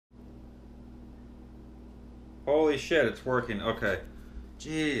Holy shit, it's working. Okay.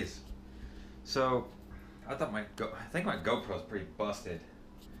 Jeez. So, I think my GoPro's pretty busted.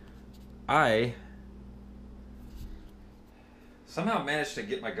 I somehow managed to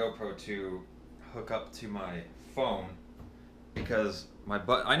get my GoPro to hook up to my phone because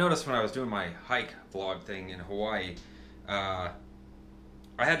I noticed when I was doing my hike vlog thing in Hawaii, uh,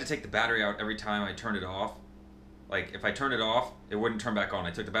 I had to take the battery out every time I turned it off. Like if I turned it off, it wouldn't turn back on.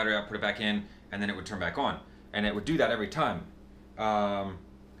 I took the battery out, put it back in, and then it would turn back on, and it would do that every time. Um,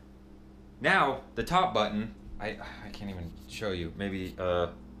 Now the top button, I can't even show you. Maybe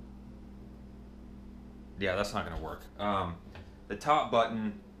yeah, that's not gonna work. The top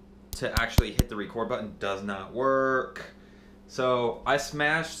button to actually hit the record button does not work. So I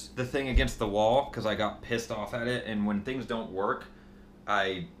smashed the thing against the wall because I got pissed off at it. And when things don't work,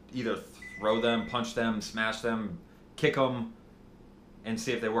 I either throw them, punch them, smash them, kick them, and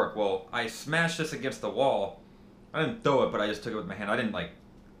see if they work. Well, I smashed this against the wall. I didn't throw it, but I just took it with my hand. I didn't like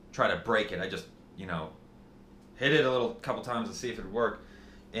try to break it. I just, hit it a couple times to see if it would work.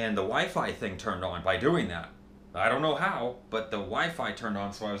 And the Wi-Fi thing turned on by doing that. I don't know how, but the Wi-Fi turned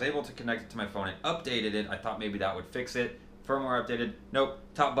on, so I was able to connect it to my phone and updated it. I thought maybe that would fix it. Firmware updated. Nope,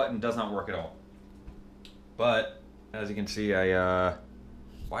 top button does not work at all. But as you can see, why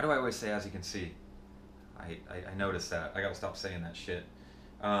do I always say as you can see? I noticed that. I gotta stop saying that shit.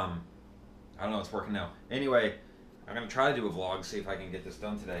 I don't know. It's working now. Anyway, I'm gonna try to do a vlog, see if I can get this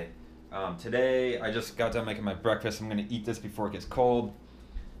done today. Today I just got done making my breakfast. I'm gonna eat this before it gets cold.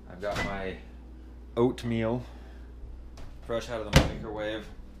 I've got my oatmeal fresh out of the microwave,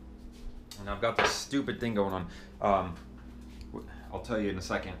 and I've got this stupid thing going on. I'll tell you in a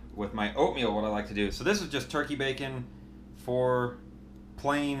second. With my oatmeal, what I like to do. So this is just turkey bacon, 4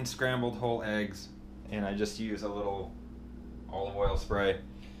 plain scrambled whole eggs, and I just use a little olive oil spray.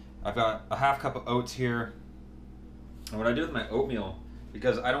 I've got a half cup of oats here. And what I do with my oatmeal,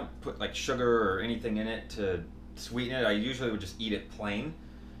 because I don't put like sugar or anything in it to sweeten it, I usually would just eat it plain.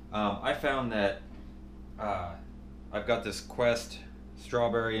 I found that I've got this Quest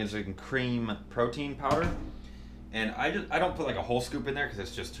strawberry and cream protein powder, and I don't put like a whole scoop in there because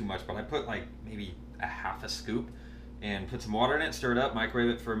it's just too much, but I put like maybe a half a scoop and put some water in it, stir it up, microwave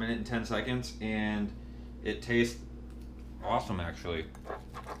it for 1 minute and 10 seconds, and it tastes awesome actually.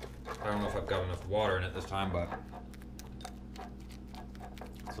 I don't know if I've got enough water in it this time, but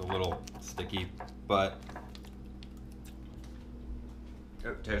it's a little sticky, but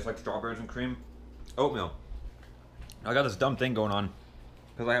it tastes like strawberries and cream oatmeal. I got this dumb thing going on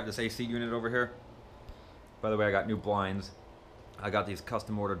because I have this AC unit over here. By the way, I got new blinds. I got these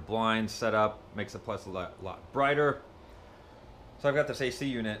custom ordered blinds set up, makes the place a lot brighter. So I've got this AC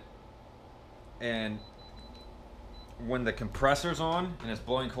unit, and when the compressor's on and it's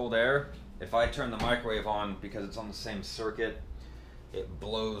blowing cold air, if I turn the microwave on because it's on the same circuit, it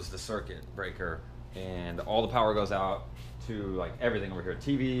blows the circuit breaker and all the power goes out to like everything over here.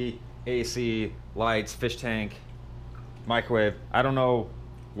 TV, AC, lights, fish tank, microwave. I don't know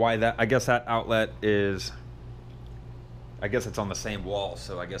why that, I guess that outlet is, I guess it's on the same wall,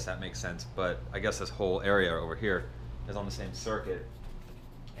 so I guess that makes sense, but I guess this whole area over here is on the same circuit.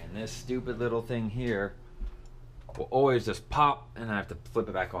 And this stupid little thing here will always just pop and I have to flip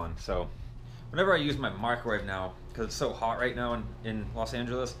it back on. So whenever I use my microwave now, because it's so hot right now in Los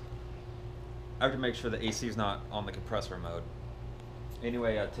Angeles, I have to make sure the AC is not on the compressor mode.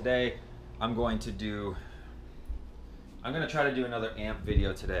 Anyway, today I'm going to try to do another amp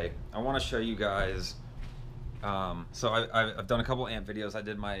video today. I want to show you guys, so I've done a couple amp videos. I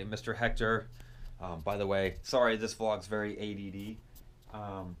did my Mr. Hector. By the way, sorry, this vlog's very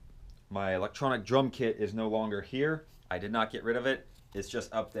ADD. My electronic drum kit is no longer here. I did not get rid of it. It's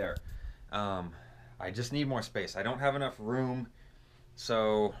just up there. I just need more space. I don't have enough room,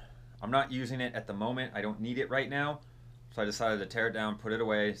 so I'm not using it at the moment. I don't need it right now. So I decided to tear it down, put it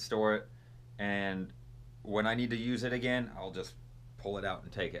away, store it, and when I need to use it again, I'll just pull it out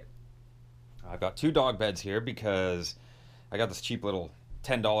and take it. I've got 2 dog beds here because I got this cheap little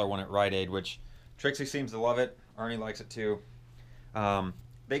 $10 one at Rite Aid, which Trixie seems to love it. Ernie likes it too.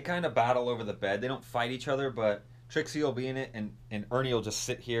 They kind of battle over the bed. They don't fight each other, but Trixie will be in it, and Ernie will just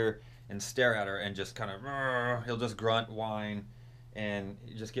sit here and stare at her and just kind of, he'll just grunt, whine, and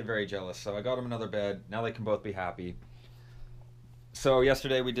just get very jealous. So I got him another bed. Now they can both be happy. So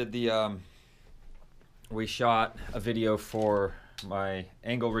yesterday we did we shot a video for my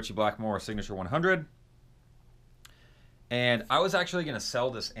Angle Ritchie Blackmore Signature 100. And I was actually going to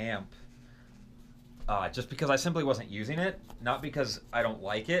sell this amp just because I simply wasn't using it. Not because I don't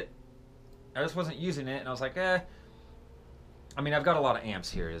like it. I just wasn't using it, and I was like, I mean, I've got a lot of amps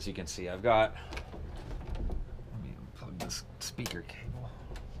here, as you can see. I've got this speaker cable.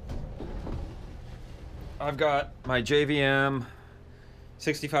 I've got my JVM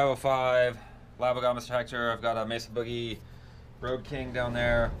 6505 Labagama Tractor. I've got a Mesa Boogie Road King down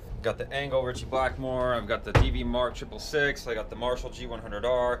there. Got the Angle Richie Blackmore. I've got the DV Mark 666. I got the Marshall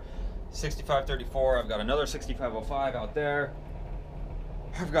G100R 6534. I've got another 6505 out there.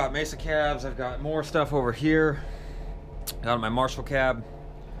 I've got Mesa cabs. I've got more stuff over here. Got my Marshall cab.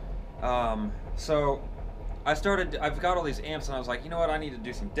 So I've got all these amps, and I was like, you know what, I need to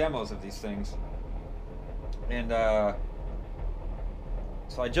do some demos of these things. And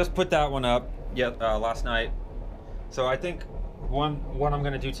so I just put that one up last night. So I think what I'm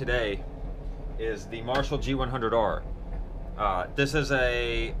gonna do today is the Marshall G100R. This is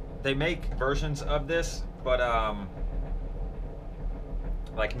they make versions of this, but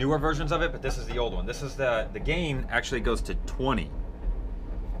like newer versions of it, but this is the old one. This is the gain actually goes to 20,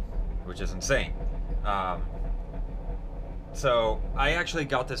 which is insane. So I actually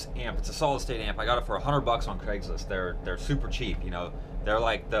got this amp. It's a solid state amp. I got it for $100 on Craigslist. They're super cheap, you know. They're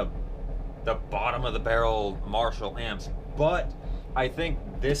like the bottom of the barrel Marshall amps. But I think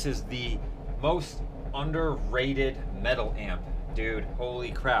this is the most underrated metal amp, dude.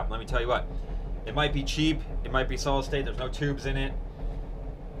 Holy crap! Let me tell you what. It might be cheap. It might be solid state. There's no tubes in it.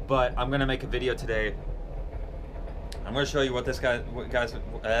 But I'm gonna make a video today. I'm gonna show you what I'm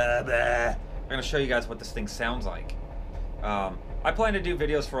gonna show you guys what this thing sounds like. I plan to do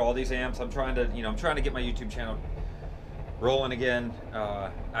videos for all these amps. I'm trying to get my YouTube channel rolling again.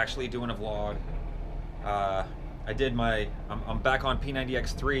 Actually doing a vlog. I'm back on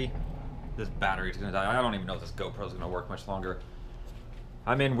P90X3. This battery's gonna die. I don't even know if this GoPro's gonna work much longer.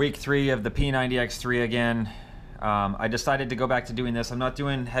 I'm in week 3 of the P90X3 again. I decided to go back to doing this. I'm not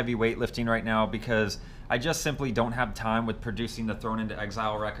doing heavy weightlifting right now because I just simply don't have time with producing the Thrown Into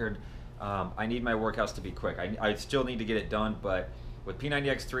Exile record. I need my workouts to be quick. I still need to get it done, but with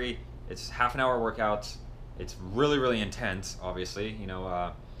P90X3, it's half an hour workouts. It's really, really intense, obviously. You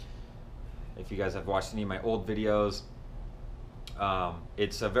know, if you guys have watched any of my old videos,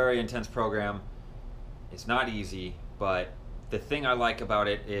 it's a very intense program. It's not easy, but the thing I like about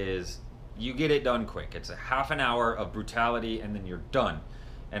it is you get it done quick. It's a half an hour of brutality and then you're done.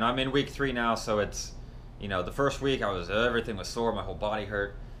 And I'm in week 3 now, so it's, you know, the first week everything was sore, my whole body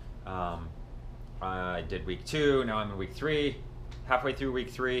hurt. I did week 2, now I'm in week 3, halfway through week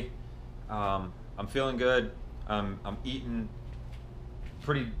 3. I'm feeling good. I'm eating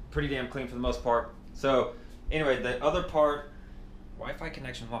pretty damn clean for the most part. So anyway, the other part, Wi-Fi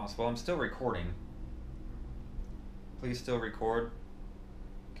connection lost. Well, I'm still recording. Please still record.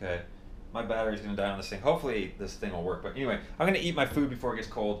 Okay. My battery's gonna die on this thing. Hopefully this thing will work. But anyway, I'm gonna eat my food before it gets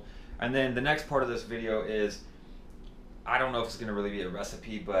cold. And then the next part of this video is, I don't know if it's gonna really be a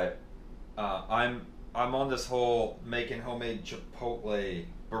recipe, but I'm on this whole making homemade Chipotle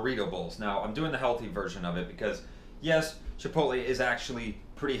burrito bowls. Now I'm doing the healthy version of it because yes, Chipotle is actually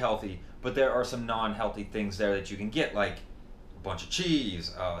pretty healthy, but there are some non-healthy things there that you can get, like a bunch of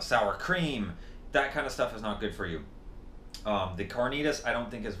cheese, sour cream. That kind of stuff is not good for you. The carnitas I don't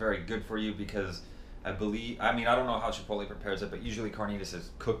think is very good for you because I don't know how Chipotle prepares it, but usually carnitas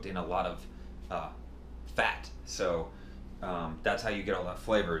is cooked in a lot of fat, so that's how you get all that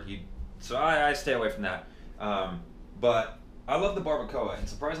flavor. So I stay away from that. But I love the Barbacoa, and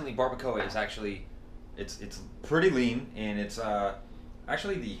surprisingly Barbacoa is actually, it's pretty lean, and it's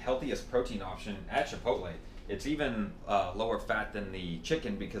actually the healthiest protein option at Chipotle. It's even lower fat than the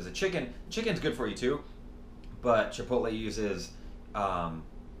chicken, because the chicken's good for you too, but Chipotle uses, I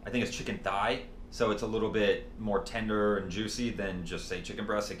think it's chicken thigh, so it's a little bit more tender and juicy than just say chicken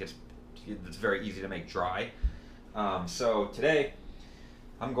breast. It's very easy to make dry. So today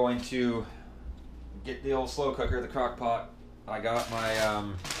I'm going to get the old slow cooker, the crock pot. I got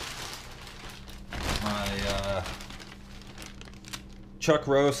my chuck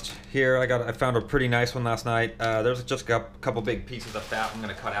roast here. I found a pretty nice one last night. There's just a couple big pieces of fat I'm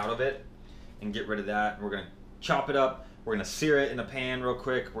gonna cut out of it and get rid of that. We're gonna chop it up. We're gonna sear it in a pan real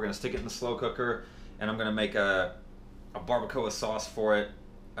quick. We're gonna stick it in the slow cooker, and I'm gonna make a barbacoa sauce for it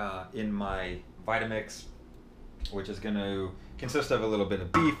in my Vitamix, which is gonna consist of a little bit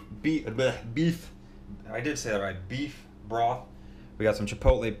of beef. I did say that right. Beef broth. We got some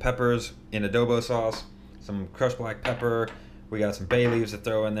chipotle peppers in adobo sauce, some crushed black pepper. We got some bay leaves to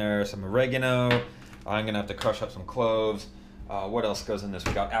throw in there, some oregano. I'm gonna have to crush up some cloves. What else goes in this?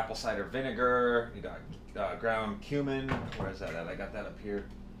 We got apple cider vinegar. We got ground cumin. Where is that at? I got that up here.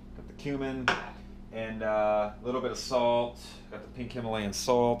 Got the cumin and a little bit of salt. Got the pink Himalayan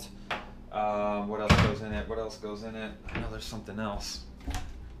salt. What else goes in it? What else goes in it? I know there's something else.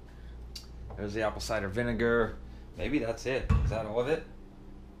 There's the apple cider vinegar. maybe that's it. Is that all of it?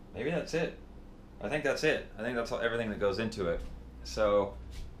 Maybe that's it. I think that's it. I think that's everything that goes into it. So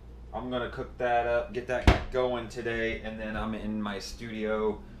I'm gonna cook that up, get that going today, and then I'm in my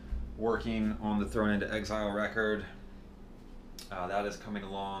studio working on the Thrown into Exile record. That is coming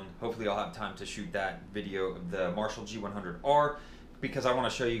along. Hopefully I'll have time to shoot that video of the Marshall G100R, because I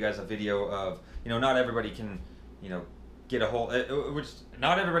want to show you guys a video of, not everybody can, get a hold,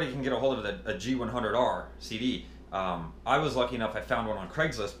 not everybody can get a hold of a G100R CD. I was lucky enough I found one on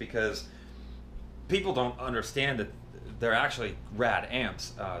Craigslist, because people don't understand that they're actually rad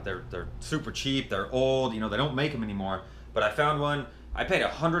amps. They're super cheap, they're old, they don't make them anymore. But I found one, I paid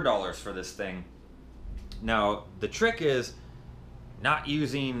 $100 for this thing. Now, the trick is not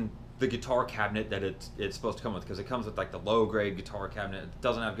using the guitar cabinet that it's supposed to come with, because it comes with like the low grade guitar cabinet. It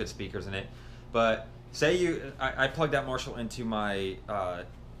doesn't have good speakers in it. But say I plugged that Marshall into my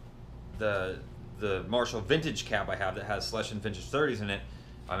the Marshall vintage cab I have that has Celestion Vintage 30s in it.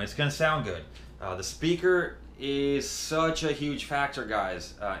 It's gonna sound good. The speaker is such a huge factor,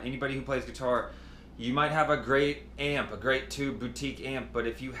 guys. Anybody who plays guitar, you might have a great amp, a great tube boutique amp, but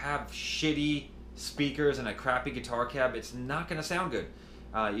if you have shitty speakers and a crappy guitar cab, it's not gonna sound good.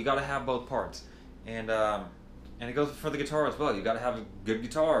 You got to have both parts, and it goes for the guitar as well. You got to have a good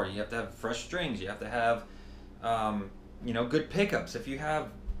guitar. You have to have fresh strings. You have to have good pickups. If you have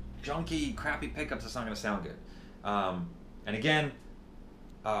junky, crappy pickups, it's not gonna sound good. And again,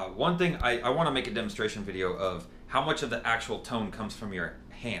 one thing I want to make a demonstration video of how much of the actual tone comes from your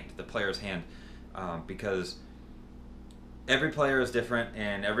hand, the player's hand, because every player is different,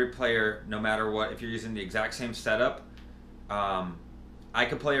 and every player, no matter what, if you're using the exact same setup, I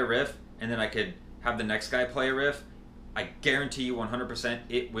could play a riff, and then I could have the next guy play a riff. I guarantee you 100%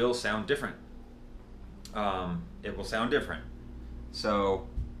 it will sound different. It will sound different. So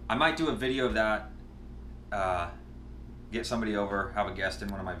I might do a video of that, get somebody over, have a guest in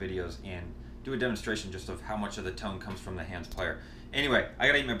one of my videos, and do a demonstration just of how much of the tone comes from the hands player. Anyway, I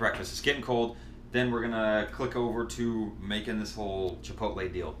gotta eat my breakfast. It's getting cold. Then we're gonna click over to making this whole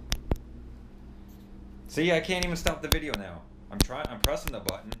Chipotle deal. See, I can't even stop the video now. I'm pressing the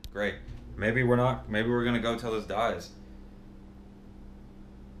button. Great. Maybe we're not. Maybe we're gonna go till this dies.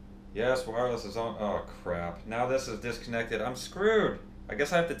 Yes, wireless is on. Oh crap. Now this is disconnected. I'm screwed. I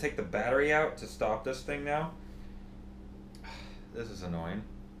guess I have to take the battery out to stop this thing now. This is annoying.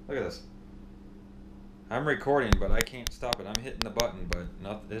 Look at this. I'm recording, but I can't stop it. I'm hitting the button,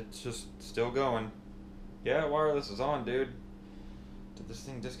 but it's just still going. Yeah, wireless is on, dude. Did this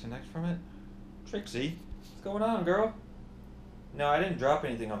thing disconnect from it? Trixie, what's going on, girl? No, I didn't drop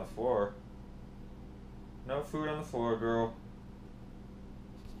anything on the floor. No food on the floor, girl.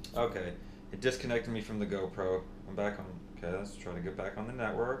 Okay, it disconnected me from the GoPro. I'm back on. Okay, let's try to get back on the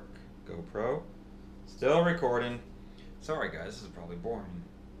network. GoPro. Still recording. Sorry, guys, this is probably boring.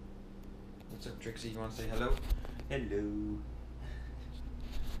 What's up, Trixie? You want to say hello? Hello.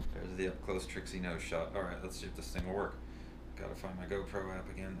 There's the up-close Trixie nose shot. Alright, let's see if this thing will work. Gotta find my GoPro app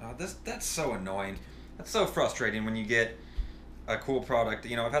again. Oh, that's so annoying. That's so frustrating when you get a cool product.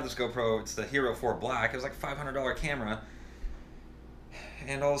 I've had this GoPro, it's the Hero 4 Black. It was like a $500 camera.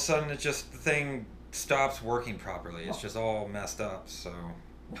 And all of a sudden, the thing stops working properly. It's just all messed up, so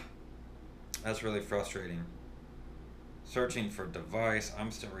that's really frustrating. Searching for device.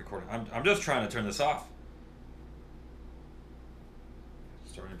 I'm still recording. I'm just trying to turn this off.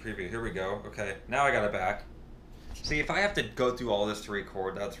 Starting preview. Here we go. Okay, now I got it back. See, if I have to go through all this to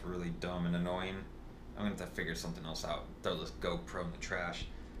record, that's really dumb and annoying. I'm gonna have to figure something else out. Throw this GoPro in the trash,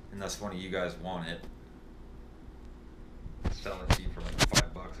 unless one of you guys want it. Sell it to you for like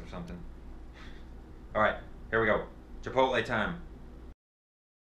 $5 or something. All right, here we go. Chipotle time.